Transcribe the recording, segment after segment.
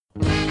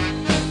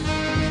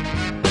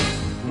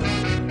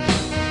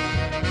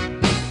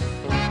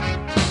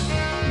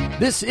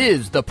This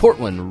is the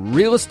Portland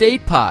Real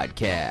Estate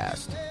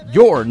Podcast,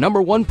 your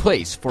number one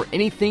place for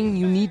anything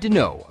you need to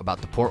know about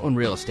the Portland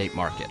real estate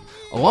market,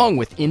 along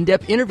with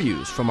in-depth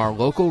interviews from our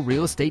local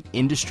real estate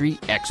industry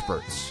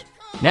experts.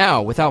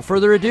 Now, without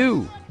further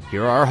ado,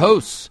 here are our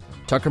hosts,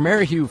 Tucker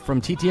Merrihew from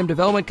TTM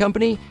Development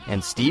Company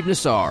and Steve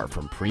Nassar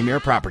from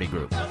Premier Property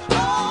Group.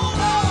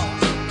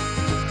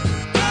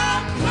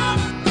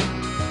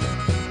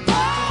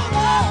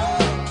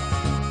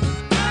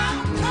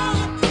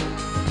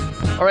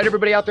 All right,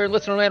 everybody out there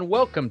listening, man,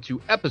 welcome to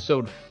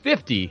episode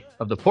 50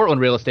 of the Portland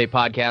Real Estate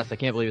Podcast. I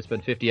can't believe it's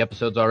been 50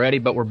 episodes already,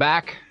 but we're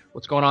back.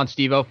 What's going on,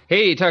 Steve-O?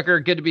 Hey, Tucker.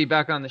 Good to be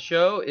back on the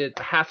show. It's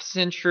a half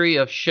century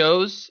of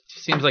shows.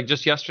 Seems like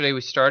just yesterday we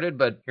started,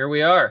 but here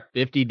we are.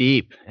 50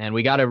 deep, and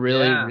we got a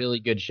really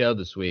good show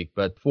this week.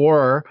 But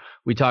before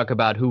we talk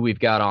about who we've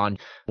got on,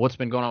 what's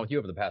been going on with you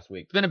over the past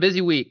week? It's been a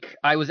busy week.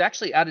 I was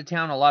actually out of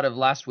town a lot of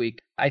last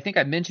week. I think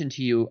I mentioned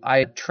to you,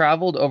 I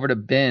traveled over to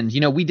Bend.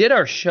 You know, we did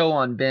our show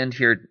on Bend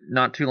here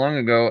not too long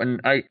ago, and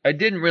I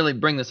didn't really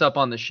bring this up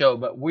on the show,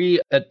 but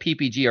we at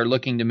PPG are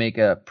looking to make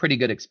a pretty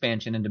good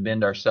expansion into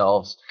Bend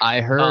ourselves.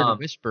 I heard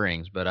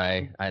whisperings, but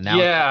I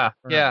now...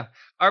 Yeah.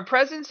 Our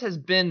presence has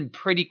been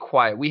pretty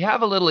quiet. We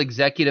have a little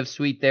executive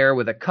suite there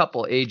with a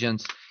couple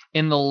agents.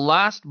 In the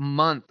last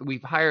month,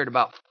 we've hired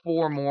about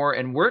 4 more,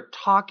 and we're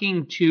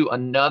talking to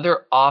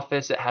another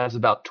office that has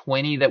about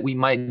 20 that we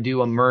might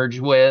do a merge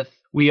with.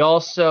 We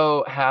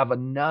also have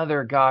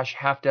another,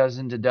 half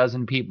dozen to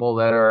dozen people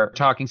that are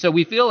talking. So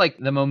we feel like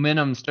the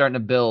momentum's starting to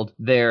build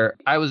there.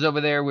 I was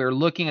over there. We were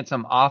looking at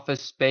some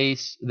office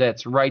space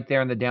that's right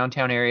there in the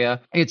downtown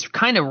area. It's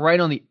kind of right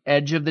on the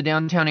edge of the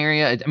downtown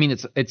area. I mean,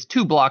 it's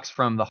 2 blocks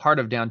from the heart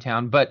of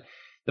downtown, but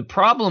the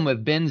problem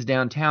with Bend's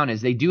downtown is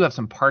they do have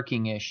some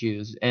parking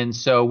issues. And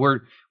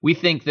so we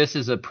think this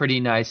is a pretty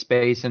nice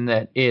space and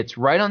that it's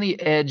right on the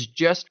edge,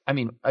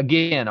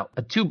 again,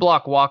 a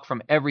 2-block walk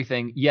from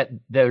everything, yet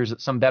there's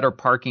some better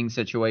parking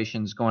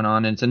situations going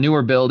on. And it's a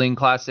newer building,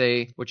 Class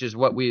A, which is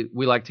what we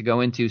like to go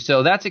into.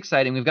 So that's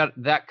exciting. We've got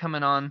that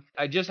coming on.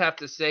 I just have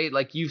to say,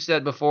 like you've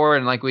said before,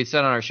 and like we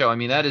said on our show, I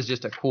mean, that is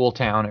just a cool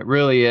town. It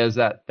really is,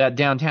 that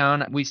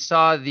downtown. We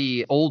saw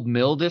the Old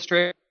Mill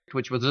District,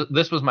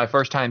 this was my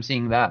first time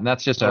seeing that, and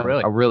that's just a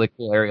really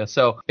cool area.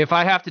 So if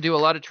I have to do a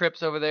lot of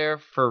trips over there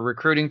for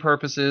recruiting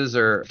purposes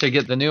or to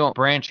get the new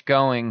branch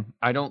going,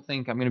 I don't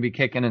think I'm going to be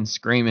kicking and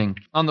screaming.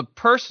 On the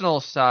personal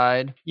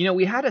side, you know,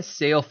 we had a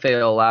sale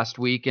fail last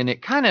week, and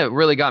it kind of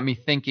really got me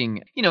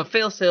thinking, you know,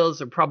 fail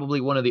sales are probably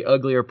one of the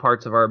uglier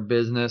parts of our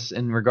business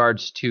in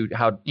regards to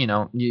how, you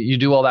know, you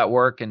do all that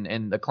work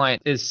and the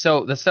client is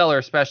the seller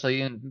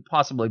especially, and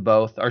possibly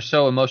both, are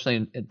so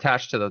emotionally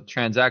attached to the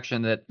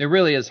transaction that it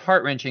really is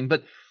heart-wrenching.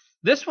 But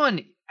this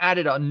one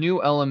added a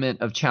new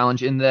element of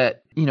challenge in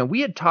that, you know,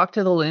 we had talked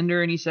to the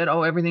lender and he said,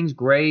 oh, everything's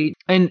great.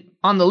 And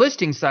on the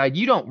listing side,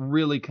 you don't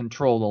really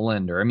control the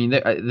lender. I mean,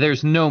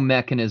 there's no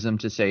mechanism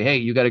to say, hey,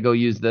 you got to go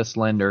use this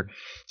lender.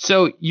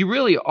 So you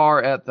really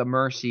are at the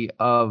mercy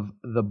of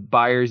the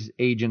buyer's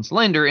agent's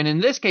lender. And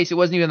in this case, it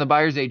wasn't even the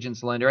buyer's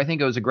agent's lender. I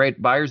think it was a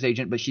great buyer's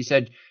agent, but she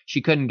said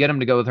she couldn't get him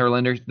to go with her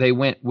lender. They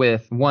went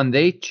with one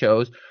they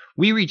chose.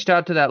 We reached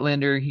out to that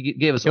lender. He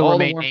gave us all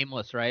the remain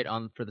nameless, right?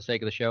 For the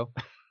sake of the show.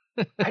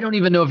 I don't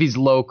even know if he's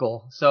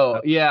local. So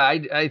yeah,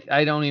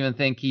 I don't even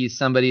think he's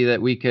somebody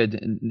that we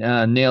could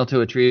nail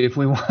to a tree if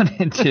we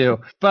wanted to.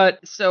 But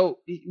so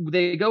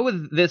they go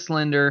with this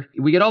lender.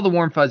 We get all the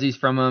warm fuzzies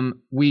from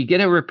them. We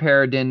get a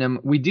repair addendum.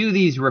 We do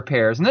these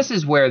repairs. And this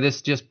is where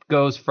this just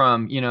goes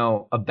from, you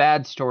know, a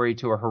bad story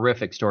to a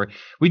horrific story.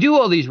 We do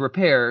all these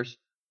repairs.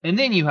 And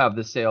then you have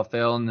the sale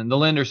fail, and then the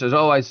lender says,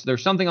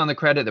 there's something on the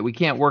credit that we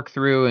can't work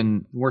through,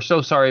 and we're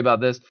so sorry about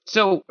this.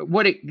 So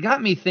what it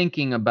got me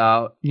thinking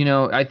about, you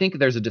know, I think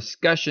there's a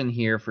discussion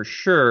here for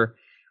sure,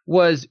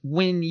 was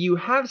when you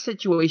have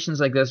situations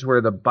like this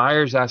where the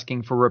buyer's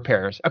asking for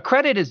repairs, a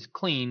credit is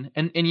clean,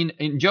 and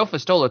Joe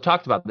Festola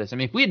talked about this. I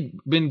mean, if we had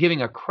been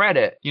giving a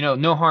credit, you know,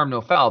 no harm, no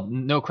foul,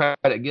 no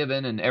credit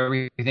given, and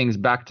everything's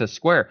back to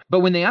square. But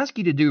when they ask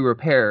you to do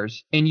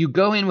repairs, and you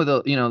go in with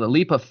the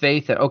leap of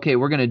faith that, okay,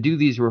 we're going to do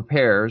these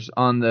repairs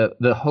on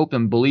the hope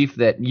and belief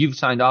that you've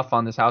signed off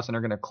on this house and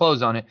are going to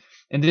close on it,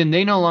 and then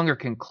they no longer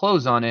can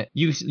close on it,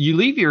 you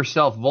leave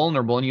yourself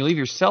vulnerable, and you leave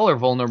your seller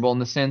vulnerable in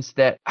the sense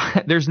that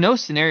there's no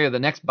scenario the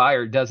next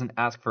buyer doesn't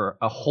ask for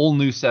a whole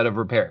new set of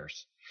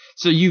repairs.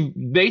 So you've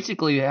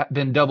basically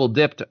been double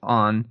dipped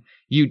on.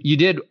 You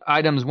did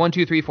items 1,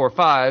 2, 3, 4,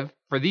 5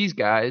 for these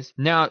guys.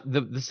 Now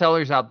the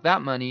seller's out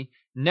that money.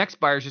 Next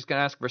buyer's just going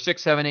to ask for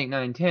 6, 7, 8,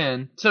 9,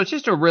 10. So it's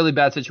just a really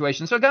bad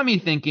situation. So it got me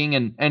thinking,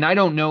 and I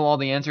don't know all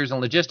the answers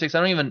and logistics.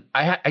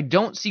 I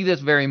don't see this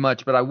very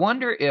much, but I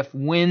wonder if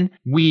when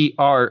we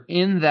are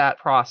in that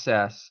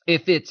process,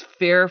 if it's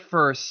fair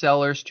for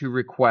sellers to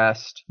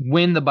request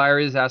when the buyer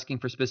is asking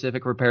for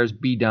specific repairs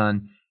be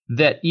done,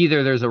 that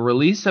either there's a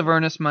release of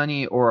earnest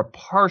money or a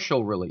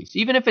partial release,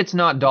 even if it's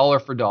not dollar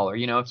for dollar.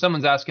 You know, if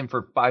someone's asking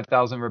for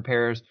 5,000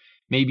 repairs,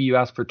 maybe you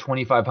ask for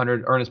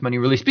 $2,500 earnest money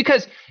release,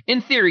 because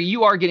in theory,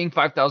 you are getting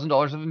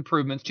 $5,000 of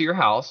improvements to your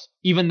house,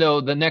 even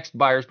though the next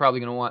buyer is probably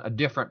going to want a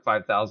different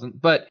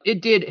 5,000, but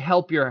it did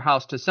help your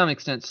house to some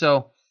extent.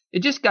 So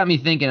it just got me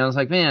thinking. I was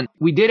like, man,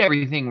 we did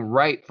everything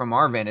right from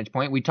our vantage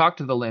point. We talked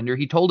to the lender.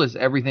 He told us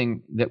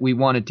everything that we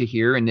wanted to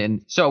hear. And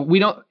then, so we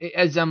don't,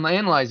 as I'm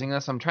analyzing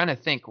this, I'm trying to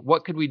think,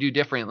 what could we do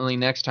differently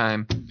next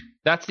time?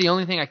 That's the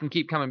only thing I can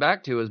keep coming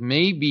back to, is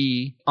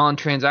maybe on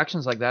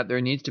transactions like that,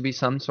 there needs to be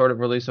some sort of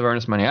release of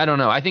earnest money. I don't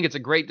know. I think it's a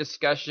great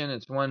discussion.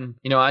 It's one,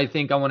 I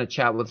think I want to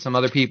chat with some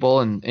other people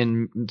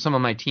and some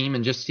of my team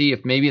and just see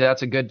if maybe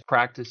that's a good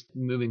practice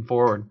moving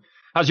forward.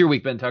 How's your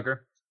week been,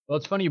 Tucker? Well,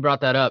 it's funny you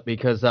brought that up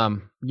because,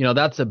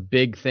 that's a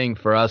big thing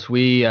for us.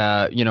 We,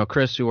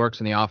 Chris, who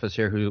works in the office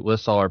here, who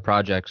lists all our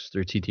projects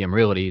through TTM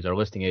Realty, he's our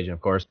listing agent,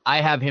 of course.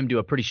 I have him do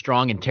a pretty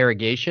strong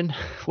interrogation,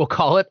 we'll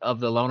call it, of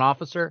the loan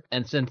officer.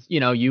 And since,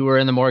 you were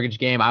in the mortgage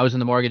game, I was in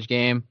the mortgage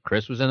game,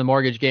 Chris was in the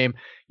mortgage game.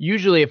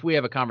 Usually if we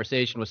have a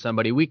conversation with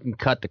somebody, we can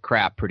cut the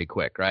crap pretty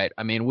quick, right?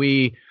 I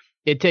mean,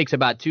 it takes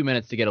about 2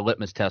 minutes to get a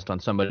litmus test on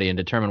somebody and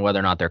determine whether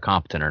or not they're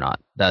competent or not.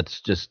 That's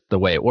just the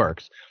way it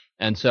works.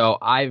 And so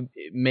I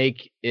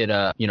make it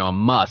a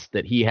must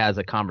that he has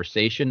a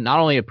conversation, not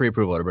only a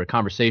pre-approval order, but a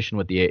conversation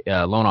with the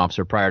loan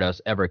officer prior to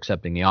us ever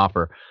accepting the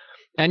offer.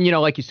 And,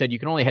 like you said, you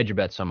can only hedge your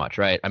bet so much,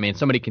 right? I mean,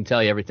 somebody can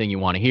tell you everything you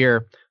want to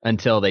hear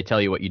until they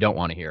tell you what you don't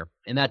want to hear.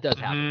 And that does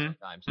happen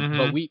sometimes.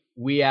 But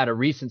we had a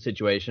recent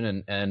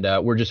situation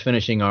and we're just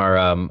finishing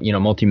our,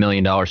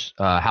 multi-million-dollar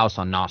house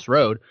on Noss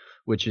Road,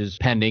 which is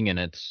pending, and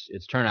it's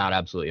turned out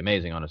absolutely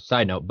amazing on a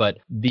side note. But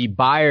the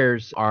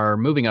buyers are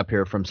moving up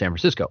here from San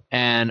Francisco.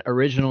 And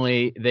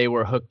originally they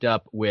were hooked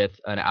up with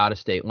an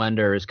out-of-state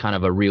lender as kind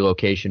of a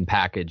relocation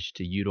package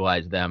to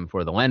utilize them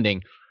for the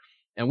lending.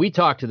 And we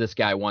talked to this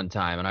guy one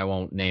time, and I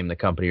won't name the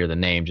company or the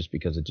name just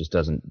because it just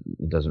doesn't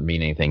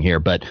mean anything here.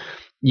 But,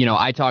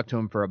 I talked to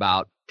him for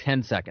about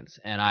 10 seconds,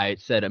 and I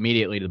said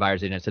immediately to the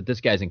buyer's agent, I said,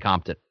 this guy's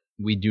incompetent.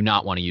 We do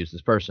not want to use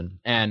this person.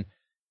 And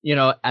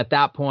at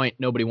that point,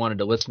 nobody wanted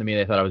to listen to me.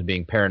 They thought I was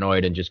being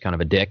paranoid and just kind of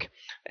a dick.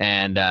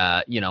 And,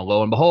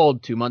 lo and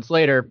behold, 2 months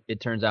later, it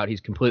turns out he's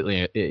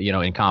completely,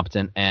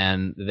 incompetent,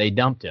 and they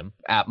dumped him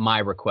at my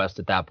request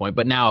at that point.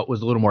 But now it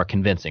was a little more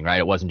convincing, right?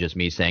 It wasn't just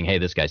me saying, hey,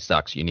 this guy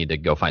sucks. You need to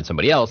go find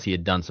somebody else. He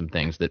had done some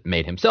things that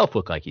made himself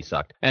look like he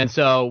sucked. And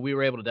so we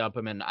were able to dump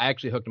him. And I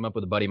actually hooked him up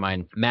with a buddy of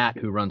mine, Matt,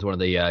 who runs one of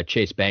the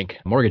Chase Bank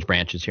mortgage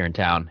branches here in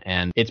town.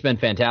 And it's been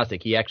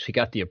fantastic. He actually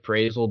got the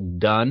appraisal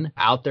done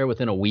out there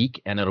within a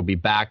week, and it'll be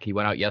back. He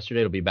went out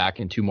yesterday. It'll be back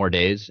in 2 more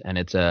days, and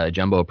it's a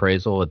jumbo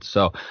appraisal.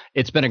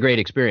 It's been a great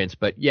experience.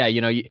 But yeah,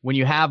 when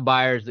you have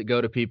buyers that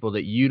go to people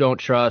that you don't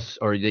trust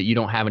or that you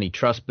don't have any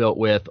trust built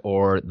with,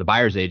 or the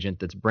buyer's agent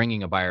that's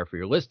bringing a buyer for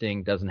your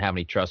listing doesn't have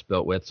any trust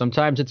built with,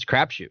 sometimes it's a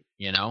crapshoot.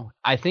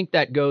 I think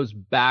that goes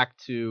back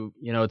to,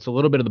 it's a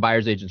little bit of the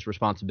buyer's agent's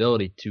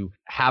responsibility to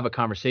have a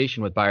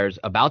conversation with buyers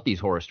about these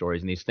horror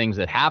stories and these things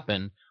that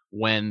happen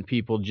when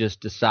people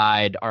just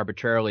decide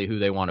arbitrarily who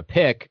they want to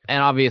pick.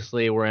 And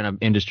obviously we're in an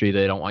industry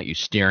they don't want you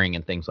steering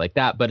and things like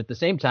that. But at the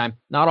same time,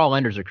 not all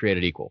lenders are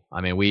created equal.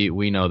 I mean,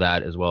 we know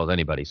that as well as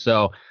anybody.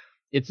 So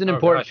it's an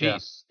important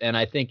piece. Yeah. And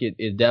I think it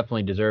is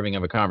definitely deserving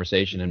of a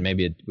conversation, and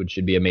maybe it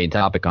should be a main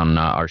topic on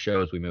our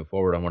show as we move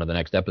forward on one of the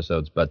next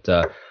episodes. But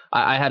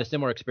I had a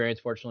similar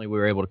experience. Fortunately, we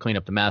were able to clean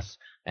up the mess.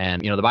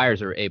 And, the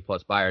buyers are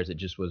A-plus buyers. It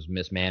just was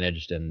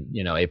mismanaged. And,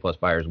 A-plus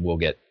buyers will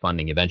get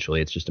funding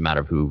eventually. It's just a matter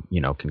of who,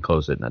 can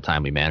close it in a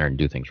timely manner and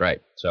do things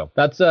right. So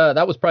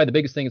that was probably the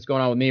biggest thing that's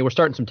going on with me. We're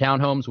starting some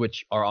townhomes,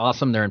 which are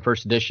awesome. They're in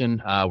first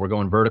edition. We're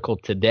going vertical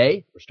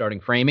today. We're starting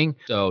framing.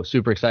 So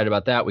super excited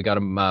about that. We got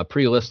them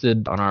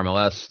pre-listed on our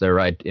MLS. They're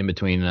right in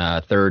between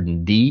third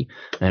and D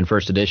and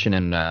first edition.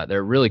 And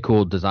they're really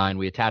cool design.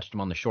 We attached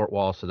them on the short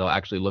wall, so they'll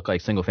actually look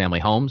like single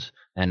family homes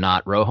and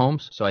not row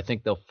homes. So I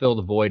think they'll fill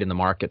the void in the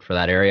market for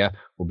that area.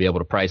 We'll be able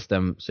to price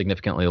them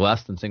significantly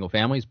less than single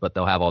families, but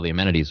they'll have all the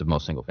amenities of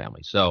most single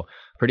families. So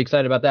pretty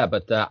excited about that.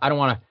 But I don't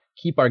want to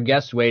keep our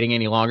guest waiting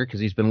any longer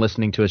because he's been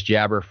listening to us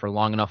jabber for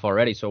long enough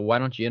already. So why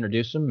don't you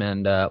introduce him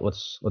and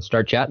let's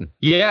start chatting.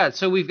 Yeah,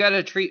 so we've got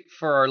a treat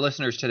for our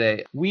listeners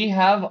today. We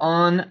have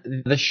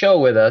on the show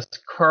with us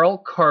Carl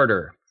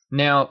Carter.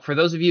 Now, for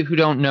those of you who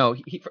don't know,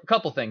 a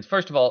couple things.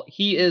 First of all,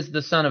 he is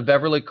the son of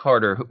Beverly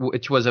Carter,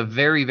 which was a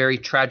very, very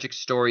tragic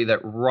story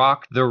that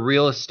rocked the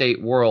real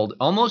estate world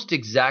almost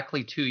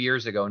exactly 2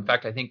 years ago. In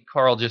fact, I think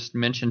Carl just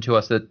mentioned to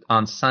us that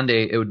on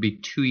Sunday it would be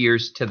 2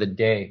 years to the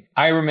day.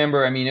 I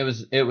remember,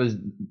 it was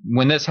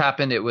when this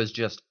happened, it was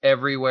just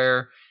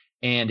everywhere.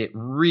 And it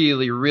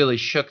really, really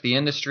shook the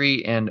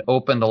industry and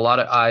opened a lot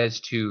of eyes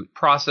to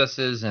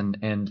processes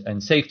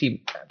and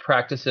safety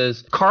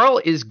practices.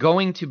 Carl is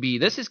going to be,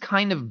 this is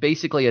kind of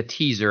basically a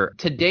teaser.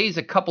 Today's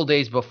a couple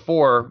days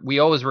before, we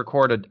always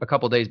record a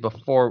couple days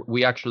before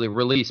we actually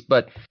release,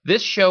 but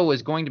this show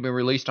is going to be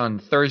released on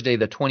Thursday,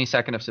 the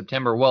 22nd of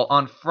September. Well,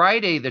 on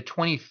Friday, the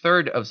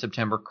 23rd of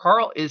September,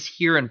 Carl is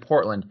here in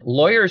Portland.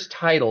 Lawyer's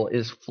Title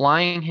is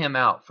flying him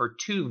out for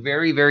 2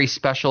 very, very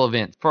special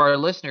events. For our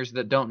listeners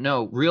that don't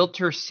know,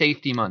 Realtor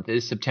Safety Month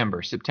is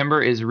September.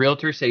 September is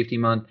Realtor Safety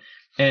Month.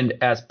 And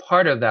as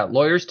part of that,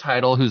 Lawyer's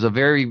Title, who's a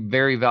very,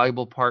 very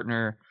valuable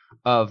partner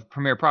of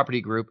Premier Property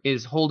Group,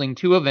 is holding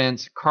 2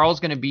 events. Carl's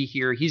going to be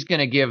here. He's going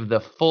to give the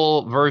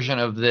full version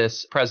of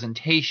this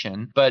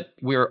presentation, but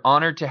we're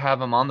honored to have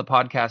him on the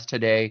podcast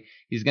today.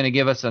 He's going to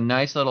give us a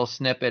nice little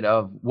snippet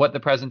of what the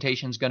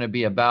presentation is going to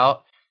be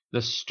about,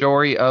 the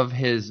story of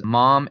his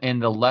mom,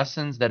 and the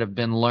lessons that have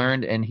been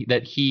learned, and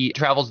that he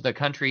travels the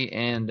country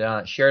and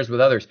shares with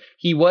others.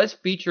 He was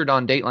featured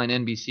on Dateline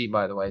NBC,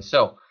 by the way.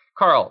 So,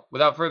 Carl,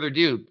 without further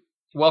ado,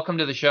 welcome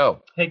to the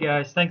show. Hey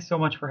guys, thanks so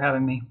much for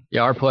having me.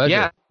 Yeah, our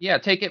pleasure. Yeah.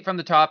 Take it from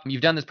the top.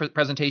 You've done this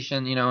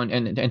presentation,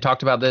 and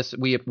talked about this.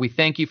 We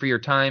thank you for your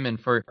time, and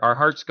for our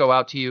hearts go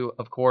out to you,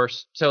 of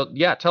course. So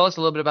yeah, tell us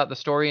a little bit about the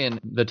story and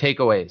the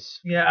takeaways.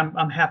 Yeah,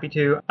 I'm happy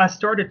to. I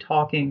started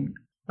talking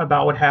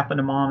about what happened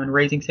to Mom and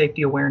raising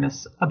safety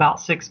awareness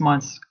about 6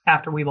 months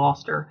after we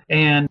lost her,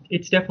 and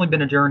it's definitely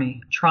been a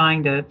journey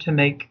trying to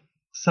make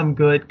some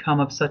good come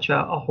of such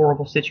a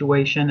horrible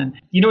situation. And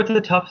it's a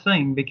tough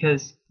thing,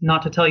 because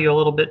not to tell you a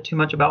little bit too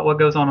much about what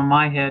goes on in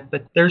my head,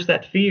 but there's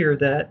that fear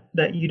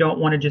that you don't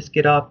want to just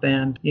get up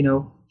and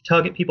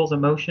tug at people's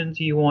emotions.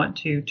 You want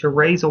to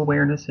raise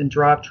awareness and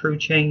drive true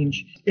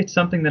change. It's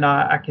something that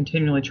I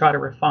continually try to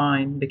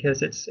refine,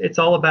 because it's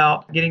all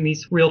about getting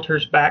these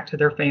realtors back to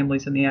their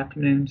families in the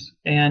afternoons.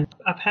 And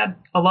I've had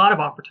a lot of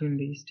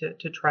opportunities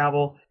to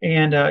travel,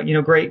 and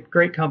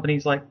great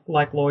companies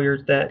like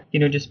Lawyers that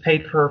just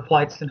paid for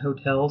flights and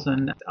hotels.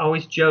 And I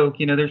always joke,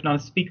 there's not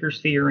a speaker's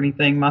fee or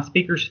anything. My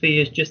speaker's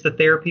fee is just the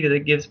therapy that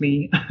it gives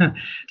me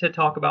to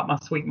talk about my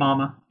sweet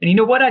mama.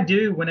 And what I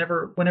do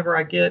whenever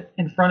I get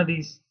in front of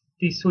these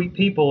sweet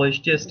people is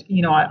just,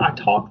 I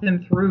talk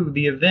them through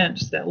the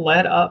events that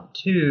led up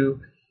to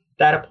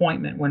that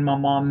appointment when my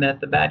mom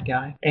met the bad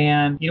guy.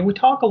 And, we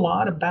talk a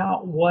lot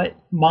about what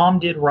Mom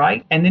did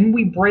right, and then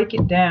we break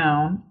it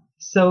down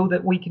so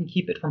that we can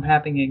keep it from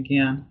happening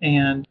again.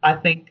 And I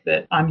think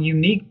that I'm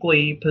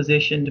uniquely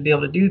positioned to be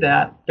able to do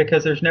that,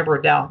 because there's never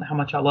a doubt how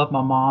much I love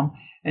my mom.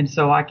 And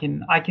so I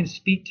can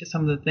speak to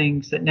some of the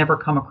things that never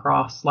come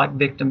across, like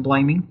victim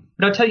blaming.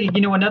 But I'll tell you,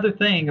 another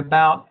thing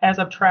about, as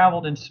I've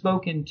traveled and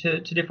spoken to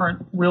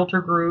different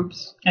realtor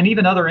groups and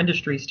even other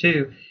industries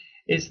too,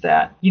 is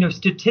that,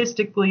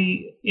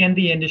 statistically in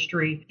the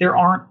industry,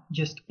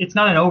 it's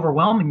not an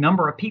overwhelming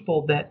number of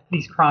people that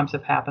these crimes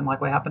have happened, like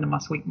what happened to my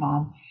sweet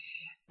mom.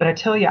 But I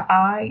tell you,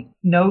 I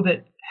know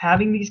that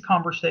having these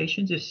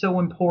conversations is so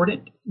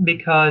important,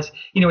 because,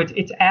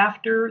 it's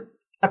after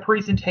a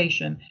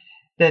presentation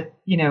that,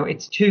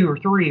 it's 2 or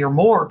 3 or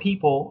more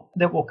people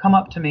that will come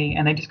up to me,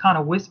 and they just kind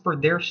of whisper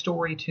their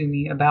story to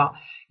me about,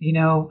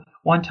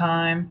 one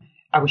time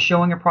I was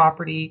showing a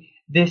property,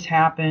 this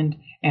happened,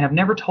 and I've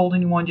never told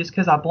anyone just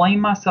because I blame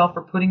myself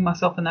for putting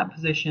myself in that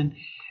position.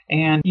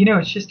 And,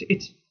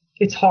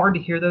 it's hard to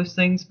hear those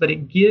things, but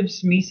it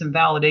gives me some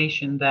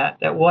validation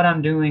that what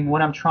I'm doing,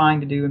 what I'm trying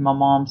to do in my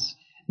mom's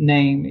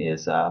name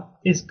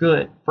is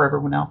good for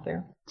everyone out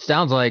there.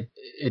 Sounds like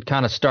it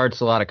kind of starts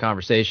a lot of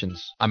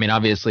conversations. I mean,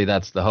 obviously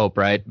that's the hope,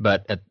 right?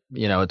 But,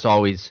 it's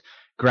always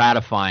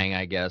gratifying,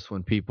 I guess,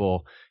 when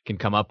people can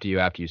come up to you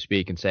after you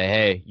speak and say,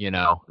 hey,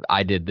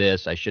 I did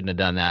this, I shouldn't have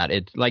done that.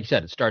 It, like you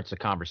said, it starts a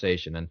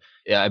conversation. And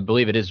I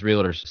believe it is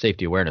Realtors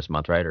Safety Awareness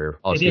Month, right? Or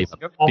being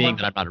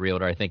that I'm not a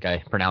realtor, I think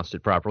I pronounced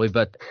it properly.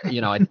 But,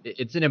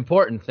 it's an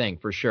important thing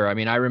for sure. I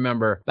mean, I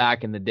remember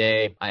back in the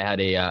day, I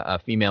had a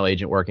female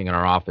agent working in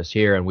our office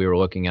here, and we were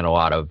looking at a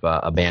lot of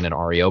abandoned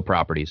REO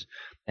properties.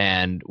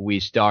 And we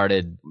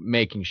started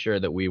making sure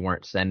that we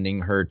weren't sending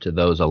her to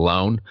those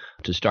alone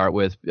to start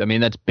with. I mean,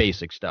 that's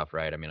basic stuff,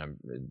 right? I mean, I'm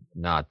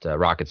not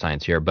rocket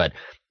science here, but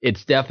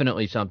it's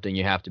definitely something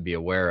you have to be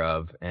aware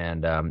of.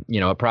 And,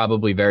 it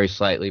probably varies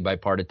slightly by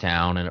part of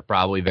town, and it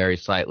probably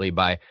varies slightly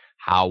by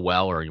how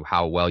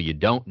well you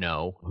don't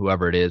know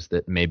whoever it is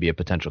that may be a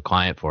potential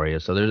client for you.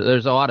 So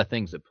there's a lot of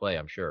things at play,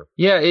 I'm sure.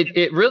 Yeah,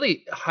 it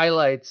really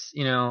highlights,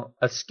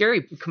 a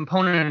scary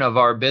component of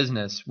our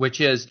business,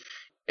 which is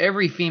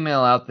every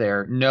female out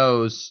there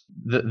knows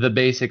the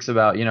basics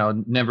about,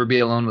 never be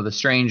alone with a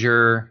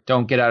stranger,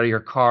 don't get out of your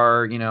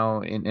car,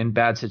 in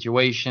bad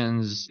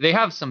situations. They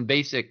have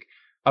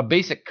a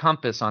basic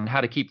compass on how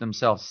to keep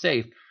themselves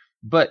safe.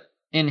 But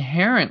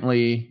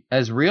inherently,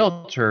 as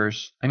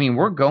realtors, I mean,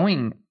 we're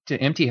going to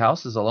empty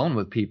houses alone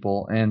with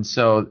people. And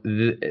so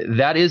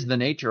that is the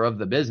nature of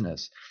the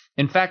business.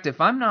 In fact, if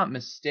I'm not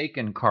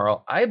mistaken,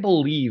 Carl, I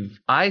believe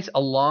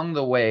along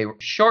the way,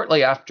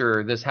 shortly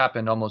after this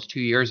happened almost 2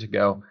 years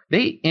ago,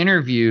 they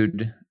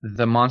interviewed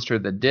the monster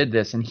that did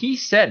this. And he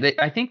said,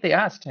 I think they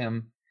asked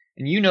him,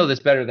 and you know this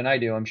better than I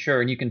do, I'm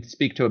sure, and you can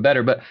speak to it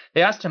better, but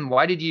they asked him,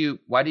 why did you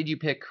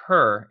pick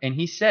her? And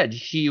he said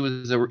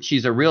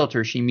she's a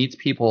realtor. She meets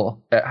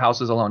people at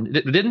houses alone.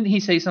 Didn't he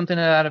say something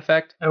to that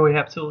effect? Oh, he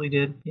absolutely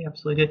did. He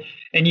absolutely did.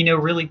 And,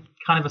 really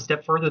kind of a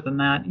step further than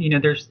that,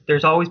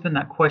 there's always been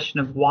that question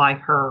of why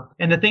her?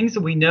 And the things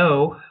that we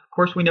know, of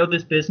course, we know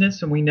this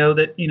business, and we know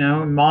that,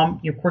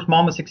 Mom, of course,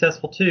 Mom was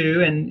successful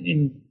too.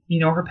 And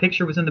her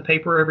picture was in the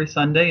paper every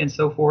Sunday and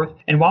so forth.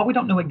 And while we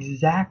don't know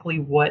exactly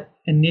what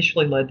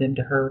initially led them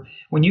to her,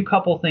 when you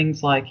couple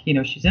things like,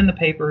 she's in the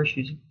paper,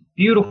 she's a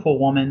beautiful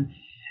woman,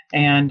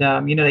 and,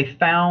 they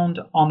found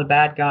on the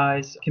bad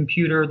guy's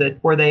computer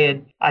where they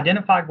had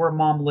identified where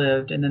mom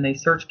lived, and then they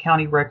searched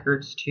county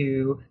records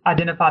to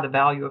identify the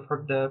value of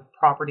the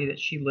property that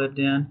she lived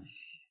in.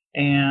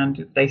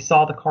 And they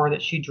saw the car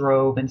that she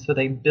drove. And so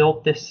they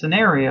built this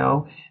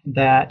scenario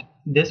that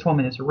this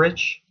woman is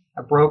rich,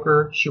 a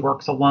broker, she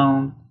works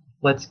alone.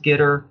 Let's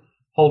get her,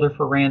 hold her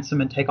for ransom,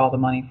 and take all the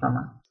money from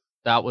her.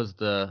 That was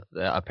the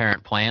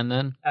apparent plan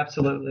then?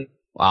 Absolutely.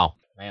 Wow.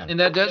 Man. And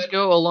that does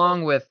go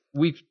along with,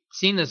 we've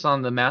seen this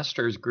on the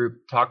Masters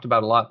group talked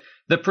about a lot.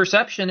 The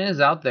perception is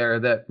out there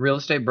that real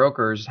estate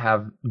brokers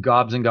have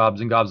gobs and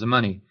gobs and gobs of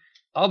money.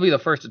 I'll be the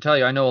first to tell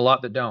you, I know a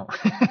lot that don't.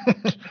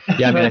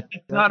 Yeah, I mean,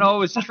 it's not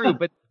always true,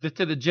 but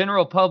to the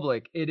general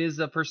public, it is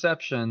a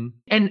perception.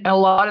 And a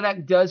lot of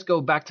that does go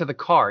back to the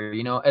car.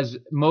 As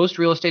most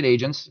real estate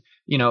agents,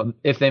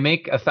 if they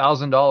make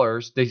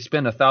 $1,000, they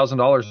spend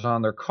 $1,000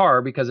 on their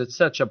car because it's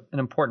such an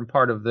important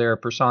part of their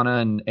persona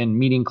and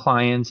meeting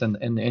clients and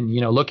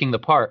looking the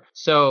part.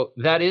 So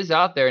that is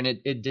out there, and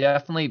it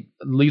definitely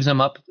leaves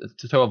them up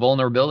to a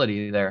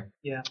vulnerability there.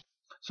 Yeah.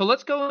 So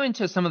let's go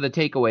into some of the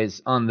takeaways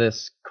on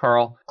this,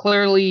 Carl.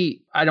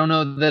 Clearly, I don't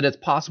know that it's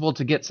possible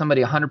to get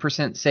somebody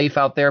 100% safe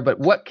out there, but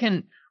what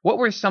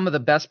were some of the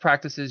best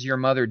practices your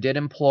mother did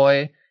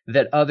employ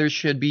that others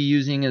should be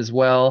using as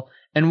well?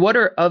 And what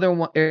are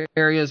other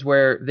areas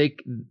where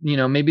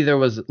maybe there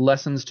was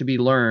lessons to be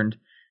learned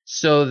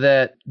so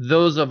that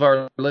those of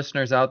our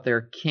listeners out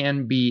there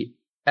can be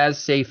as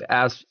safe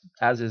as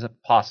is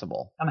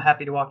possible? I'm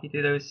happy to walk you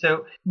through those.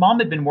 So mom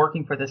had been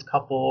working for this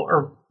couple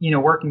or,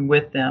 working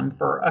with them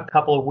for a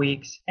couple of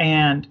weeks.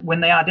 And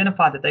when they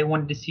identified that they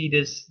wanted to see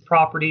this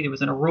property, it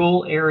was in a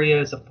rural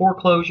area, it's a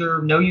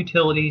foreclosure, no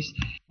utilities.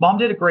 Mom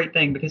did a great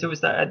thing because it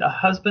was the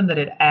husband that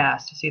had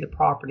asked to see the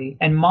property.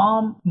 And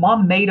mom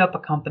made up a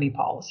company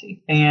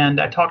policy. And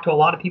I talked to a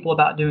lot of people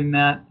about doing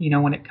that.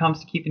 When it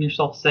comes to keeping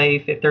yourself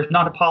safe, if there's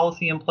not a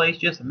policy in place,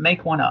 just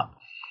make one up.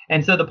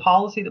 And so the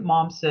policy that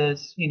mom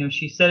says,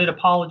 she said it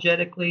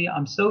apologetically,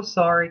 I'm so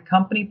sorry,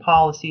 company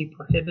policy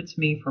prohibits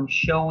me from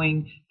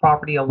showing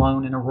property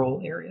alone in a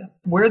rural area.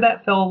 Where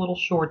that fell a little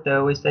short,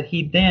 though, is that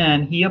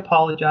he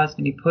apologized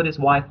and he put his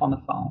wife on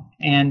the phone.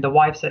 And the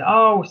wife said,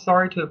 oh,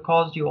 sorry to have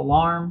caused you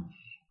alarm.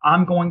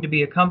 I'm going to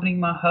be accompanying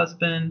my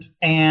husband.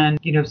 And,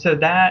 so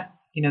that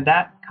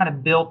kind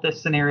of built this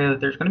scenario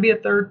that there's going to be a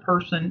third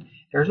person,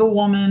 there's a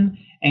woman,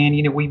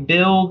 and, we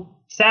build.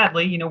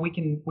 Sadly,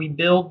 we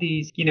build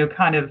these,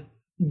 kind of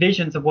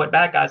visions of what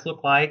bad guys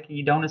look like.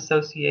 You don't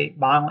associate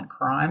violent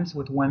crimes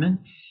with women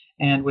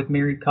and with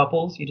married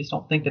couples. You just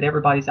don't think that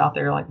everybody's out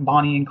there like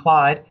Bonnie and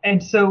Clyde.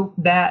 And so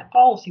that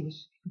policy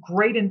was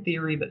great in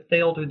theory, but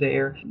failed her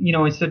there.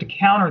 And so to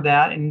counter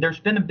that, and there's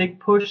been a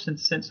big push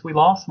since we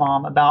lost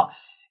mom about,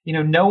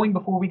 knowing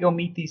before we go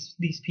meet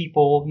these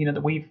people,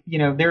 that we've,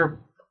 there are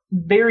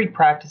varied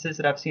practices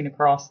that I've seen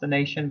across the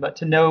nation, but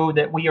to know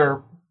that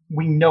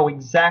we know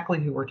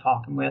exactly who we're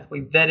talking with. We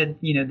vetted,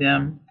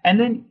 them. And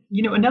then,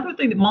 another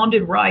thing that mom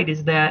did right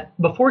is that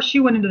before she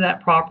went into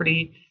that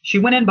property, she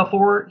went in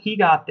before he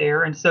got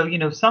there. And so,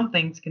 some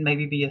things can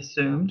maybe be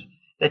assumed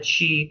that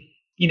she,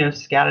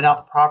 scouted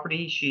out the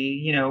property.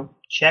 She,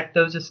 checked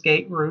those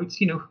escape routes,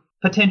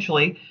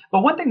 potentially.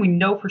 But one thing we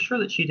know for sure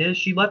that she did is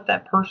she left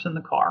that purse in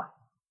the car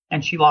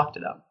and she locked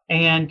it up.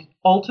 And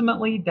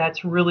ultimately,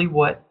 that's really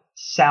what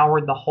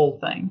soured the whole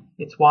thing.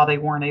 It's why they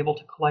weren't able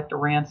to collect a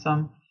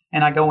ransom.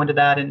 And I go into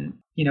that in,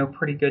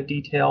 pretty good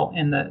detail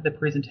in the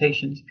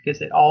presentations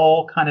because it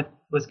all kind of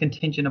was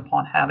contingent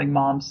upon having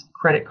mom's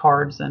credit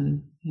cards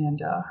and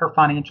her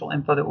financial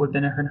info that would have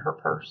been in her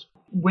purse.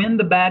 When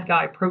the bad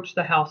guy approached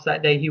the house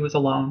that day, he was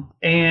alone.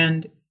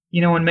 And,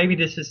 and maybe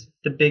this is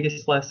the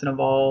biggest lesson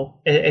of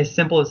all, as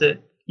simple as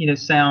it,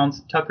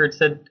 sounds. Tucker had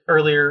said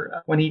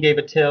earlier when he gave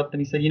a tip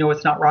and he said,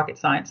 it's not rocket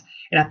science.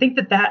 And I think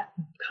that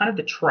kind of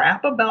the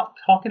trap about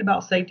talking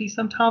about safety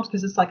sometimes,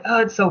 because it's like, oh,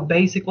 it's so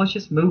basic. Let's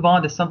just move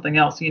on to something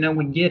else.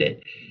 We get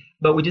it,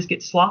 but we just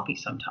get sloppy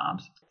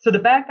sometimes. So the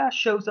bad guy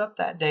shows up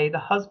that day. The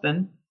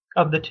husband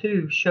of the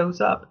two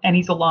shows up and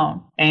he's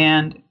alone.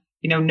 And,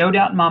 no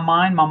doubt in my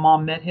mind, my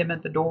mom met him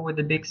at the door with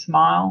a big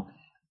smile,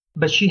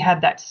 but she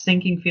had that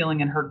sinking feeling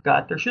in her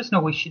gut. There's just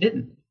no way she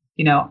didn't,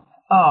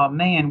 oh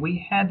man,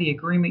 we had the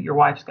agreement. Your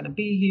wife's going to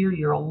be here.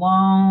 You're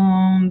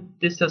alone.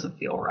 This doesn't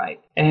feel right.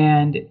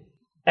 And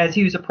as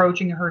he was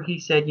approaching her, he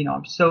said,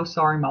 I'm so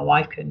sorry my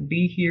wife couldn't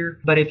be here,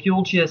 but if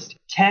you'll just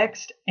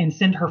text and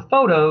send her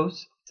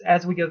photos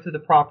as we go through the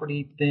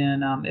property,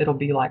 then it'll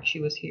be like she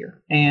was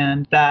here.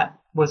 And that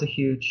was a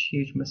huge,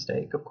 huge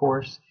mistake, of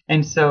course.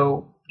 And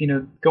so,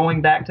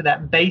 going back to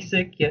that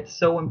basic yet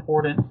so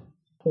important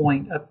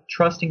point of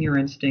trusting your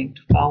instinct,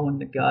 following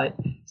the gut,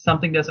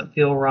 something doesn't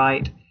feel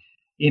right.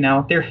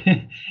 I've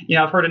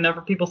heard a number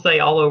of people say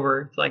all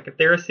over, it's like if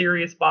they're a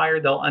serious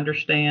buyer, they'll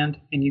understand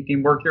and you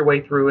can work your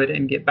way through it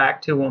and get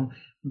back to them.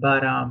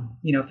 But,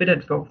 if it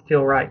doesn't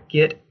feel right,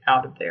 get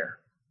out of there.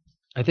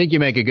 I think you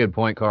make a good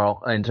point,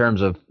 Carl, in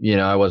terms of,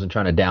 I wasn't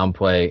trying to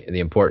downplay the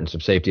importance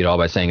of safety at all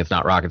by saying it's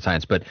not rocket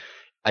science, but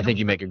I think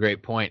you make a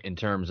great point in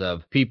terms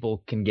of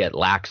people can get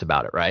lax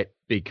about it, right?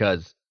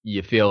 Because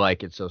you feel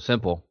like it's so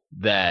simple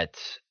that,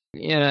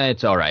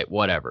 it's all right,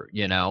 whatever,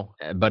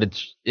 but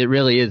it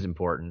really is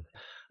important.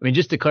 I mean,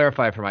 just to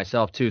clarify for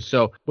myself too.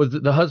 So was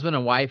the husband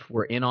and wife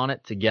were in on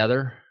it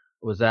together?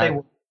 Was that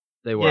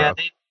they were? Yeah,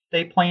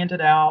 they planned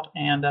it out,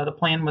 and the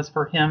plan was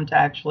for him to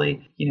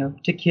actually,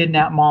 to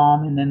kidnap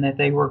mom, and then that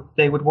they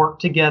would work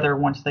together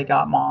once they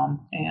got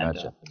mom. And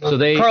Gotcha. So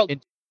Carl,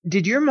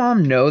 did your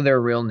mom know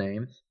their real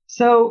names?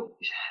 So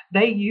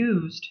they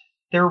used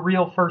their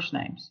real first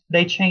names.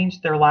 They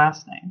changed their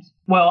last names.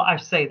 Well, I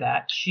say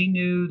that she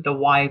knew the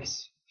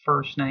wife's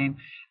first name.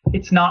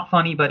 It's not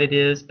funny, but it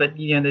is. But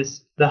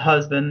the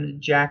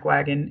husband, Jack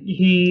Wagon,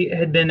 he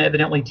had been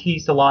evidently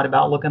teased a lot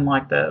about looking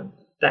like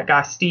that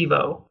guy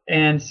Steve-O.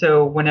 And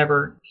so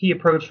whenever he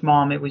approached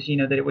mom, it was,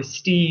 that it was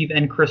Steve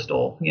and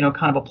Crystal,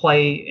 kind of a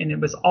play. And it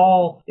was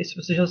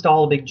just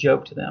all a big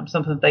joke to them,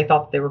 something that they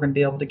thought that they were going to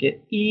be able to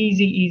get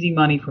easy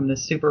money from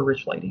this super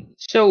rich lady.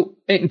 So,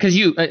 because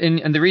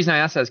and the reason I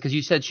asked that is because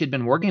you said she'd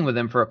been working with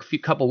them for a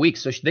couple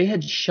weeks. So she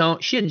had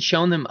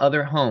shown them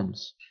other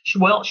homes.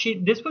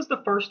 This was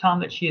the first time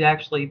that she had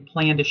actually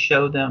planned to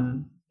show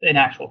them an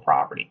actual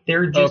property.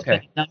 There had just been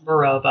a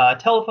number of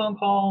telephone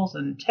calls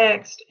and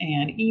text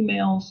and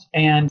emails.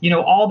 And,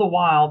 all the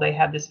while they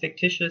had this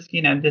fictitious,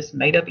 this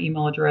made up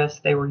email address.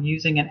 They were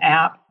using an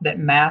app that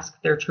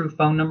masked their true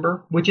phone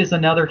number, which is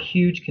another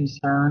huge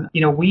concern.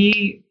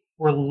 We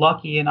were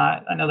lucky, and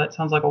I know that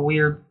sounds like a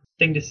weird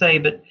thing to say,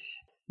 but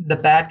the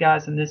bad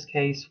guys in this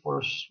case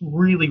were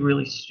really,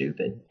 really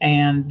stupid.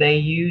 And they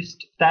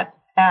used that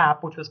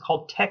app, which was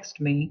called Text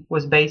Me,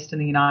 was based in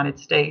the United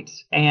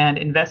States, and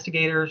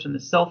investigators and the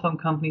cell phone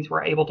companies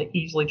were able to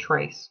easily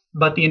trace.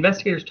 But the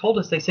investigators told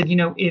us, they said,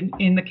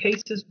 in the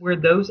cases where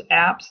those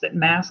apps that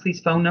mask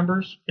these phone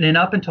numbers, and then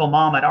up until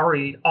mom, I'd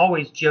already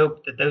always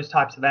joked that those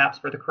types of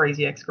apps were the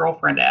crazy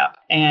ex-girlfriend app.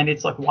 And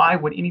it's like, why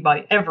would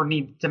anybody ever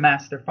need to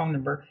mask their phone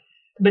number?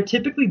 But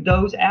typically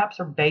those apps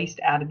are based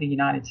out of the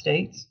United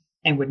States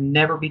and would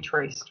never be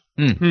traced.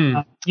 Mm-hmm.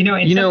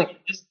 Something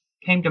that just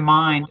came to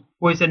mind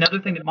was another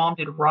thing that mom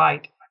did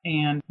right.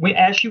 And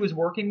as she was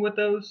working with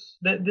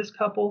this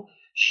couple,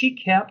 she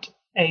kept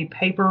a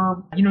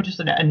paper,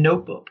 just a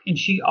notebook. And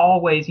she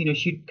always,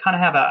 she'd kind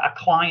of have a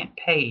client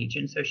page.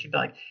 And so she'd be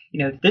like,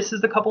 this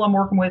is the couple I'm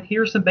working with.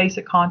 Here's some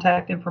basic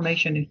contact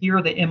information. And here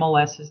are the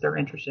MLSs they're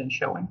interested in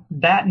showing.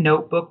 That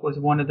notebook was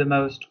one of the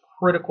most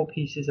critical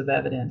pieces of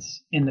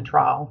evidence in the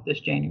trial this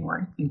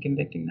January in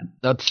convicting them.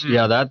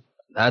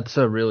 That's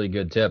a really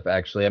good tip,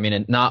 actually. I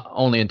mean, not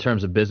only in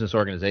terms of business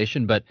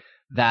organization, but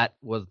that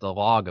was the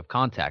log of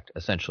contact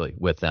essentially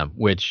with them,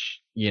 which,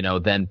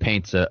 then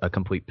paints a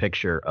complete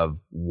picture of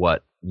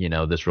what,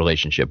 this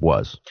relationship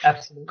was.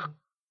 Absolutely.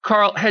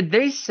 Carl, had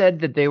they said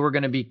that they were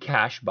going to be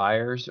cash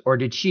buyers, or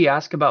did she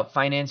ask about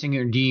financing,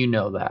 or do you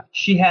know that?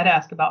 She had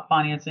asked about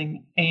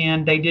financing,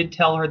 and they did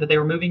tell her that they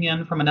were moving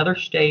in from another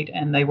state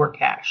and they were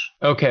cash.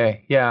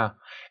 Okay, yeah.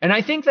 And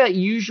I think that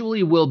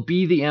usually will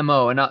be the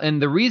MO.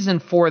 And the reason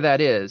for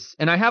that is,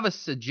 and I have a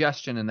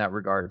suggestion in that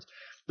regard.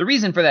 The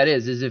reason for that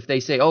is if they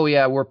say, oh,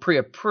 yeah, we're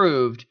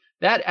pre-approved,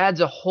 that adds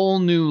a whole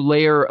new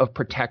layer of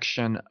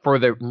protection for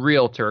the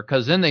realtor,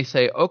 because then they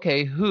say,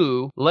 okay,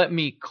 let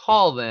me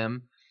call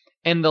them.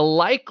 And the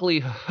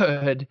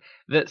likelihood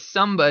that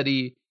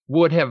somebody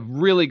would have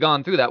really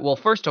gone through that, well,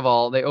 first of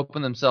all, they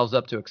open themselves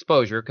up to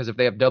exposure, because if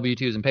they have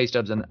W-2s and pay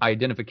stubs and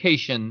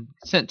identification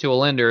sent to a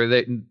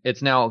lender,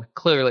 it's now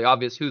clearly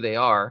obvious who they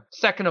are.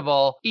 Second of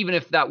all, even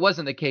if that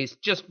wasn't the case,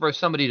 just for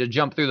somebody to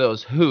jump through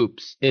those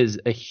hoops is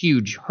a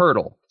huge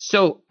hurdle.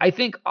 So I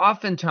think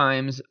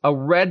oftentimes a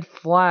red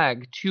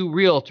flag to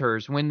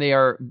realtors when they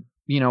are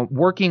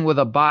working with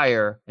a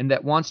buyer and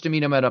that wants to meet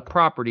them at a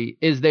property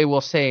is they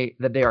will say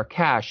that they are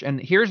cash. And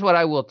here's what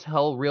I will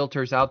tell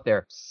realtors out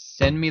there.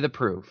 Send me the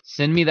proof.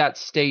 Send me that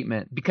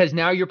statement, because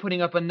now you're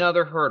putting up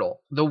another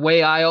hurdle. The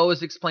way I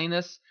always explain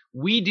this,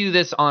 we do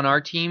this on our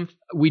team.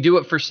 We do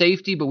it for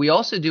safety, but we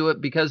also do it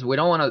because we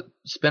don't want to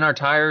spin our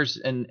tires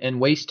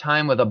and waste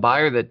time with a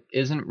buyer that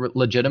isn't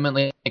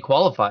legitimately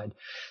qualified.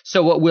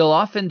 So what we'll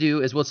often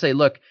do is we'll say,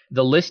 look,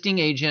 the listing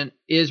agent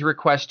is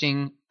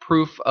requesting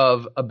proof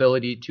of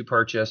ability to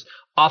purchase.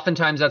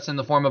 Oftentimes that's in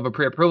the form of a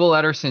pre-approval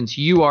letter. Since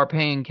you are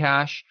paying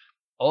cash,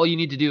 all you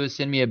need to do is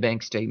send me a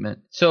bank statement.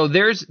 So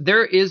there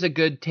is a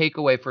good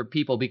takeaway for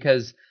people,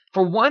 because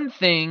for one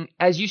thing,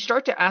 as you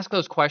start to ask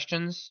those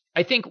questions,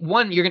 I think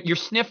one,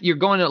 you're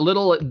going a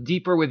little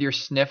deeper with your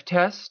sniff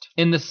test,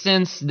 in the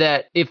sense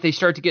that if they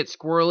start to get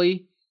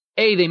squirrely,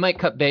 they might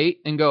cut bait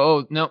and go,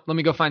 oh, no, let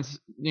me go find,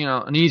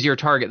 an easier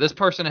target. This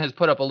person has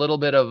put up a little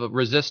bit of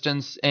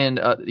resistance and,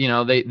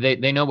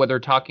 they know what they're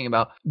talking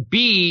about.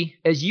 B,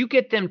 as you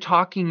get them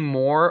talking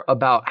more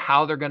about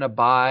how they're going to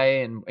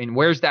buy and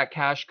where's that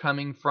cash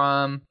coming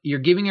from, you're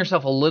giving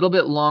yourself a little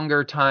bit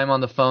longer time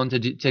on the phone to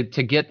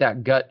get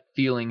that gut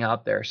feeling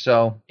out there.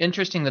 So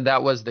interesting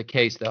that was the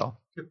case, though.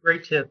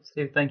 Great tips,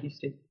 too. Thank you,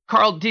 Steve.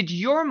 Carl, did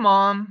your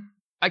mom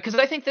Because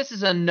I think this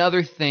is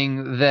another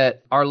thing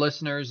that our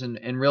listeners and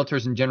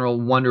realtors in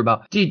general wonder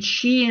about. Did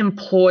she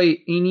employ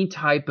any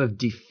type of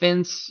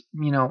defense?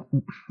 You know,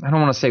 I don't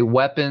want to say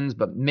weapons,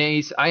 but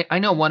mace. I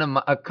know one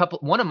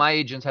of my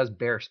agents has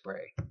bear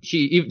spray.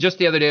 She just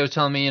the other day was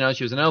telling me, you know,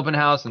 she was in an open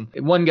house and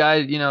one guy,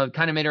 you know,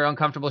 kind of made her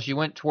uncomfortable. She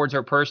went towards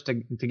her purse to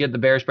get the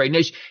bear spray. No,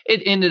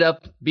 it ended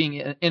up being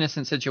an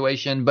innocent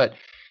situation, but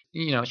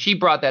you know, she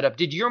brought that up.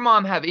 Did your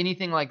mom have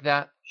anything like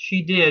that?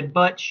 She did,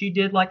 but she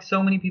did like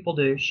so many people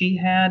do. She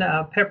had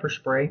a pepper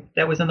spray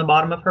that was in the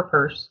bottom of her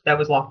purse that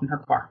was locked in her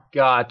car.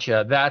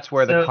 Gotcha. That's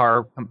where the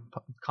car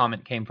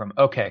comment came from.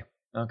 Okay.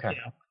 Yeah.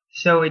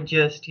 So it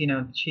just, you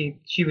know,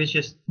 she was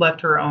just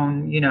left her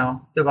own, you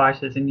know,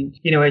 devices. And,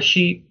 you know, as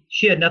she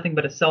had nothing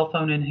but a cell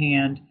phone in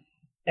hand.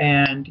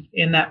 And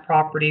in that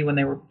property, when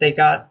they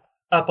got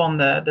up on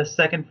the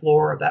second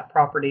floor of that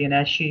property, and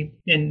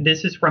and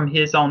this is from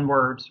his own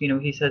words, you know,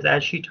 he says,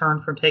 as she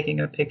turned from taking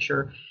a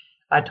picture,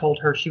 I told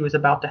her she was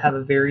about to have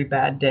a very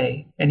bad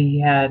day. And he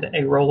had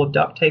a roll of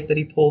duct tape that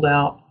he pulled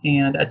out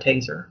and a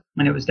taser.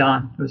 And it was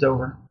done. It was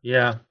over.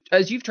 Yeah.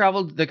 As you've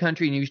traveled the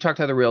country and you've talked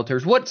to other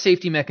realtors, what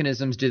safety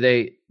mechanisms do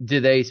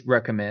they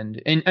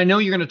recommend? And I know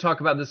you're going to talk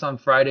about this on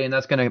Friday, and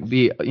that's going to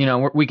be, you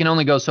know, we can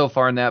only go so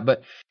far in that.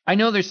 But I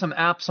know there's some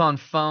apps on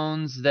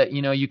phones that,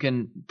 you know, you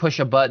can push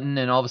a button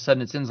and all of a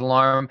sudden it sends an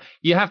alarm.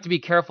 You have to be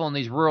careful in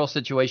these rural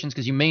situations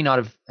because you may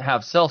not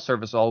have cell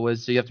service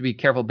always. So you have to be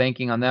careful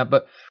banking on that.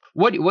 But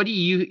what do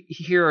you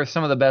hear are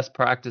some of the best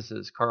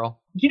practices,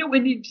 Carl? You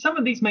know, some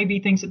of these may be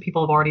things that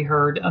people have already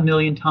heard a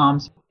million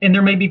times, and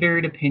there may be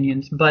varied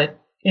opinions. But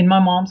in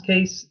my mom's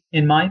case,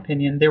 in my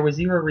opinion, there was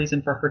zero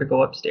reason for her to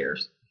go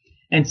upstairs.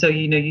 And so,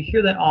 you know, you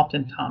hear that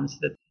oftentimes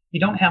that you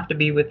don't have to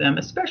be with them,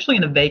 especially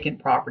in a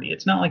vacant property.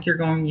 It's not like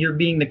you're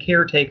being the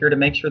caretaker to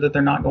make sure that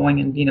they're not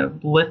going and, you know,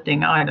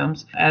 lifting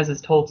items, as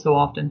is told so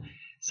often.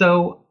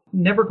 So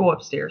never go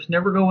upstairs,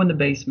 never go in the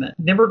basement,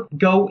 never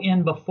go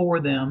in before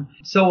them.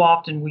 So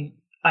often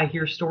I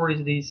hear stories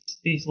of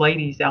these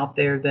ladies out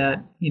there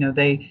that, you know,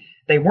 they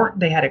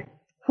had a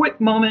quick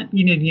moment,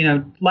 you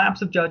know,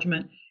 lapse of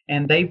judgment,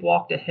 and they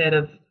walked ahead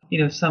of,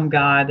 you know, some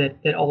guy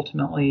that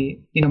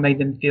ultimately, you know, made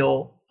them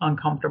feel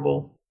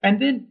uncomfortable.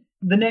 And then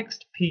the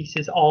next piece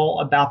is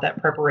all about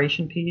that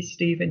preparation piece,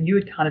 Steve, and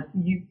you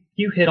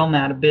hit on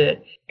that a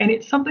bit. And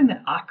it's something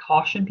that I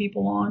caution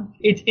people on.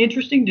 It's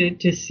interesting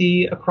to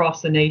see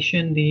across the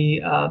nation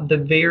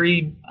the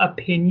varied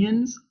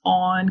opinions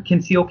on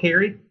concealed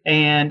carry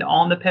and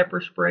on the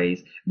pepper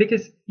sprays,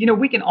 because, you know,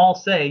 we can all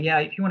say, yeah,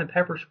 if you want a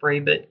pepper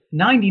spray, but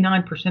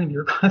 99% of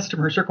your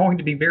customers are going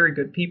to be very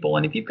good people.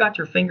 And if you've got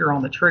your finger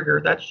on the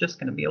trigger, that's just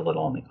going to be a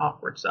little on the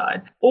awkward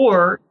side.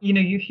 Or, you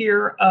know, you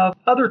hear of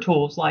other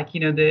tools like,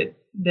 you know,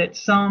 that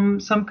some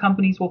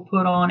companies will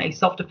put on a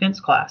self-defense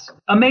class.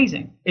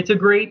 Amazing. It's a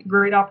great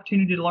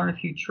opportunity to learn a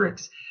few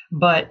tricks.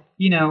 But,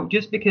 you know,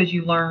 just because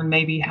you learn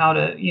maybe how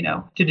to, you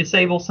know, to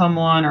disable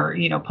someone or,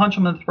 you know, punch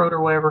them in the throat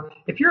or whatever,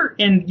 if you're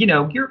in, you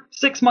know, you're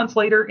 6 months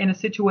later in a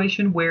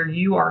situation where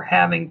you are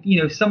having, you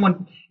know,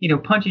 someone, you know,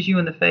 punches you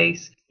in the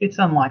face, it's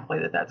unlikely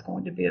that that's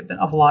going to be of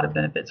a lot of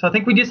benefit. So I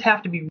think we just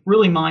have to be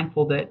really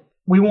mindful that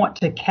we want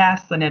to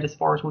cast the net as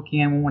far as we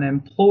can. We want to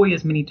employ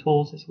as many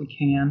tools as we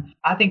can.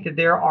 I think that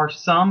there are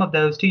some of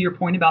those, to your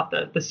point about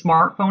the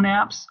smartphone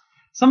apps,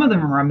 some of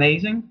them are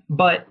amazing.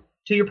 But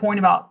to your point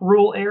about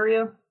rural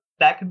area,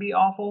 that could be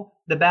awful.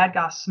 The bad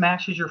guy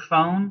smashes your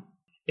phone,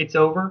 it's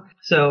over.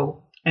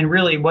 So, and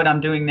really what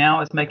I'm doing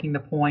now is making the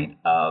point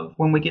of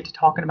when we get to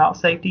talking about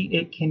safety,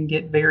 it can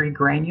get very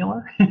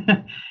granular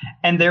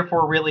and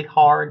therefore really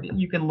hard.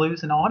 You can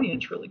lose an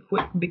audience really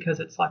quick because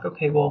it's like,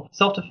 okay, well,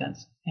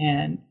 self-defense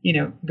and, you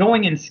know,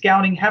 going and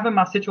scouting, having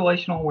my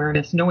situational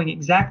awareness, knowing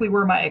exactly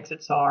where my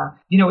exits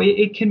are, you know,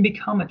 it can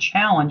become a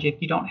challenge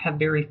if you don't have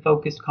very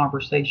focused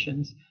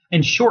conversations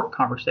and short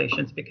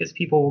conversations because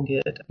people will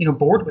get, you know,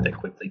 bored with it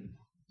quickly.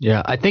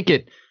 Yeah, I think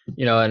it,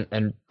 you know,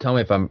 and tell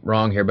me if I'm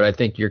wrong here, but I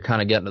think you're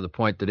kind of getting to the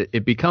point that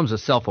it becomes a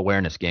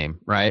self-awareness game,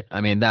 right?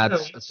 I mean,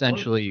 that's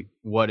essentially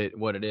what it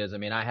is. I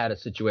mean, I had a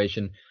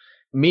situation,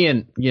 me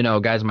and, you know,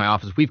 guys in my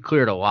office, we've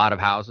cleared a lot of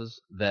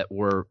houses that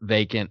were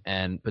vacant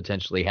and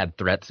potentially had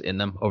threats in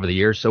them over the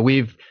years. So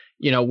we've,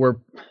 you know,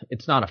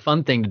 it's not a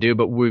fun thing to do,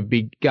 but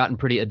we've gotten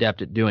pretty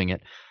adept at doing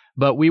it.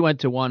 But we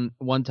went to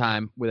one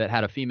time that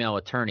had a female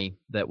attorney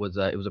that was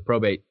it was a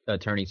probate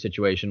attorney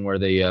situation where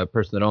the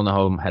person that owned the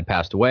home had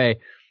passed away.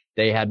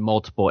 They had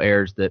multiple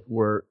heirs that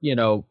were, you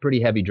know, pretty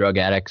heavy drug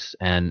addicts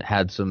and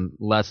had some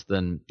less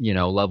than, you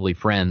know, lovely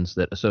friends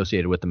that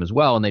associated with them as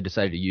well. And they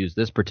decided to use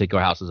this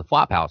particular house as a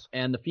flop house.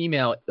 And the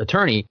female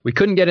attorney, we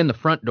couldn't get in the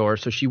front door,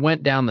 so she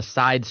went down the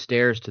side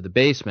stairs to the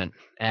basement.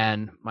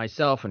 And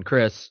myself and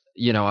Chris,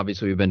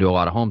 obviously we've been to a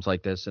lot of homes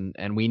like this,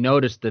 and we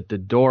noticed that the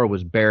door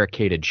was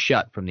barricaded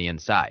shut from the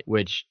inside,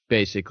 which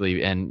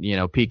basically, and,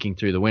 peeking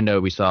through the window,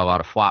 we saw a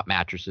lot of flop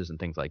mattresses and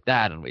things like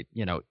that. And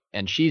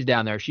and she's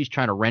down there, she's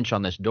trying to wrench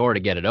on this door to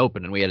get it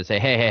open. And we had to say,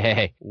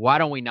 hey, why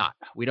don't we not?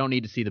 We don't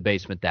need to see the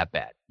basement that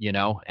bad,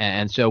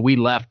 And so we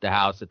left the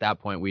house. At that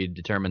point, we had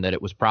determined that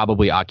it was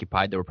probably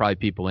occupied. There were probably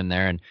people in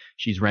there, and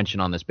she's wrenching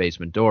on this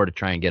basement door to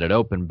try and get it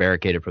open,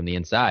 barricaded from the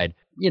inside.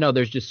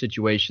 There's just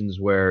situations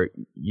where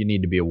you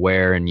need to be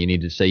aware, and you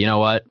need to say, you know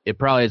what, it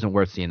probably isn't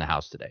worth seeing the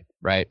house today,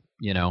 right?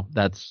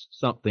 That's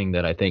something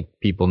that I think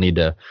people need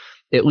to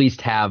at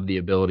least have the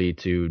ability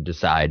to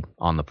decide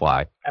on the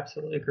fly.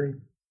 Absolutely agree.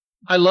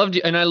 I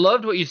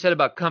loved what you said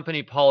about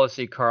company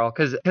policy, Carl,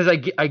 because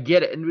I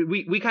get it. And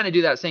we kind of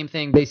do that same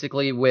thing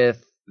basically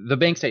with the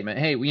bank statement.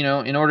 Hey,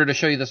 in order to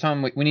show you this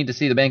home, we need to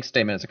see the bank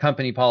statement. It's a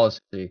company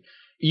policy.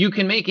 You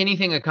can make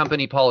anything a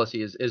company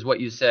policy is what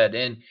you said.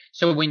 And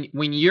so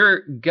when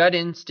your gut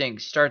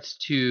instinct starts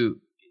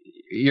to,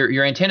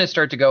 your antennas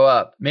start to go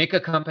up, make a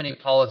company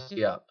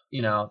policy up.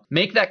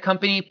 Make that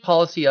company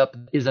policy up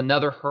is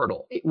another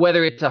hurdle.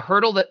 Whether it's a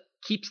hurdle that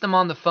keeps them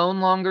on the phone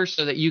longer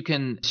so that you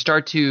can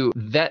start to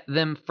vet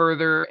them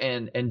further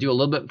and do a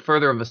little bit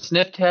further of a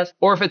sniff test,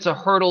 or if it's a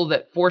hurdle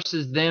that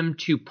forces them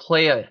to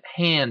play a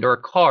hand or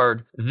a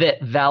card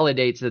that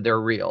validates that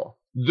they're real.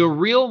 The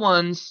real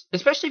ones,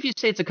 especially if you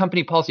say it's a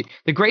company policy,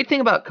 the great thing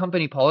about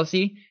company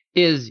policy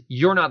is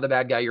you're not the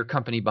bad guy, your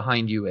company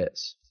behind you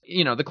is.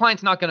 The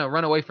client's not going to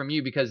run away from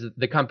you because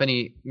the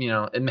company,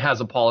 it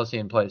has a policy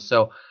in place.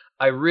 So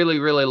I really,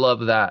 really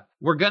love that.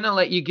 We're going to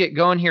let you get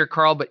going here,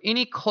 Carl, but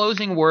any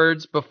closing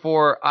words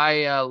before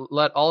I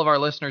let all of our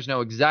listeners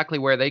know exactly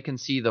where they can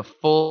see the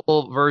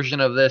full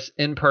version of this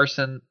in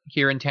person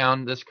here in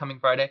town this coming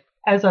Friday?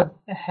 As I've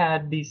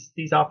had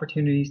these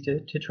opportunities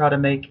to try to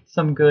make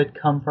some good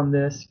come from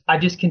this, I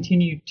just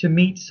continue to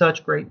meet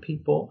such great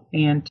people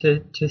and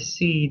to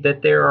see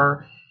that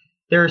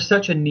there is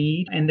such a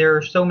need, and there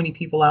are so many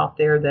people out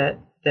there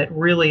that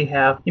really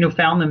have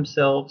found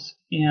themselves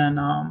in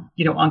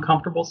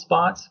uncomfortable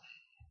spots.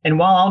 And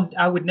while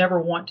I would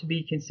never want to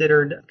be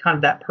considered kind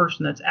of that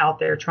person that's out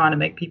there trying to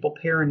make people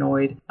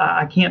paranoid,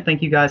 I can't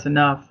thank you guys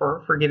enough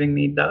for giving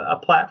me a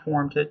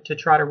platform to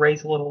try to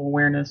raise a little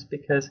awareness,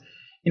 because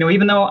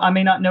even though I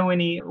may not know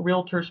any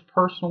realtors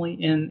personally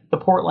in the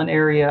Portland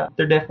area,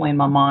 they're definitely in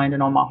my mind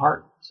and on my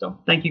heart. So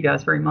thank you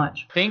guys very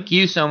much. Thank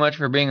you so much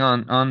for being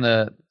on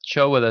the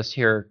show with us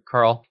here,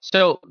 Carl.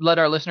 So let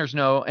our listeners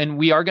know, and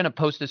we are going to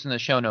post this in the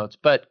show notes,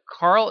 but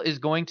Carl is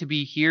going to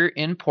be here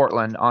in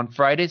Portland on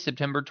Friday,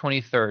 September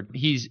 23rd.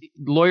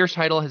 Lawyer's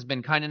Title has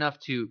been kind enough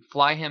to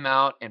fly him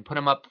out and put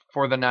him up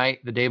for the night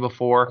the day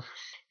before.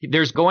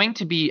 There's going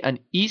to be an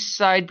East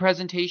Side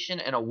presentation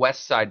and a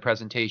West Side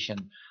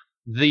presentation.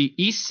 The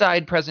East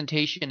Side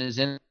presentation is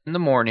in the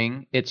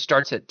morning. It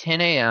starts at 10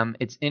 a.m.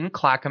 It's in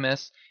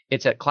Clackamas.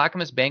 It's at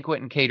Clackamas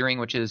Banquet and Catering,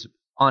 which is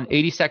on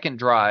 82nd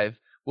Drive.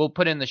 We'll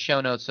put in the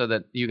show notes so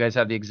that you guys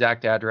have the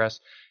exact address.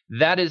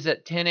 That is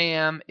at 10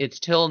 a.m. It's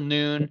till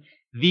noon.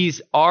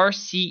 These are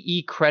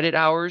CE credit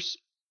hours,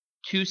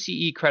 2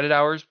 CE credit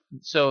hours.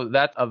 So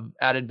that's of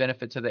added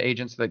benefit to the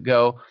agents that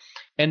go.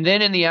 And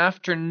then in the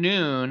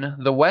afternoon,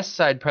 the West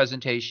Side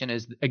presentation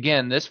is,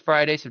 again, this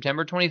Friday,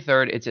 September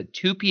 23rd. It's at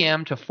 2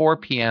 p.m. to 4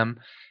 p.m.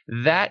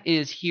 That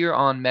is here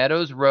on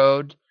Meadows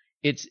Road.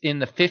 It's in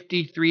the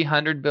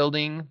 5300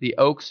 building, the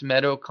Oaks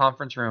Meadow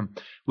Conference Room.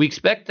 We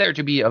expect there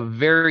to be a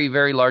very,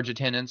 very large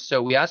attendance,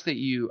 so we ask that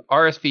you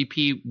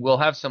RSVP. We'll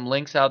have some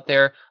links out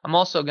there. I'm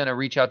also going to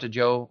reach out to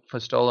Joe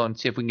Fostolo and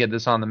see if we can get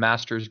this on the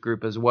Masters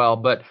group as well.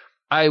 But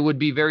I would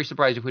be very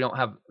surprised if we don't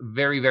have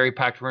very, very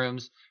packed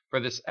rooms for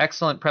this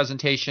excellent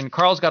presentation.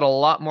 Carl's got a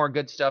lot more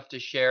good stuff to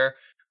share.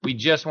 We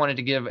just wanted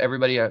to give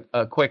everybody a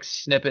quick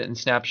snippet and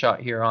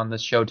snapshot here on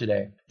this show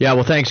today. Yeah,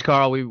 well, thanks,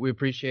 Carl. We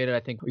appreciate it. I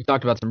think we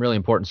talked about some really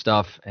important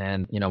stuff,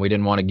 and we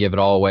didn't want to give it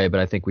all away, but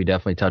I think we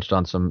definitely touched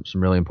on some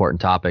really important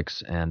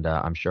topics, and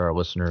I'm sure our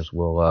listeners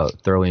will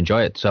thoroughly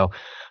enjoy it. So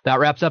that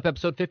wraps up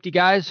episode 50,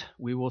 guys.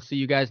 We will see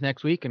you guys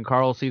next week, and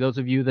Carl will see those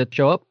of you that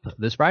show up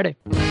this Friday.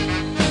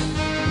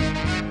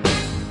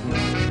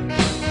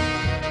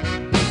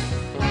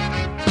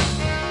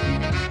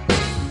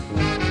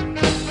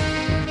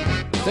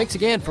 Thanks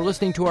again for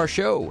listening to our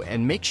show,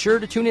 and make sure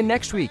to tune in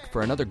next week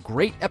for another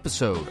great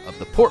episode of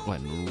the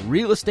Portland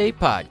Real Estate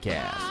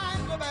Podcast.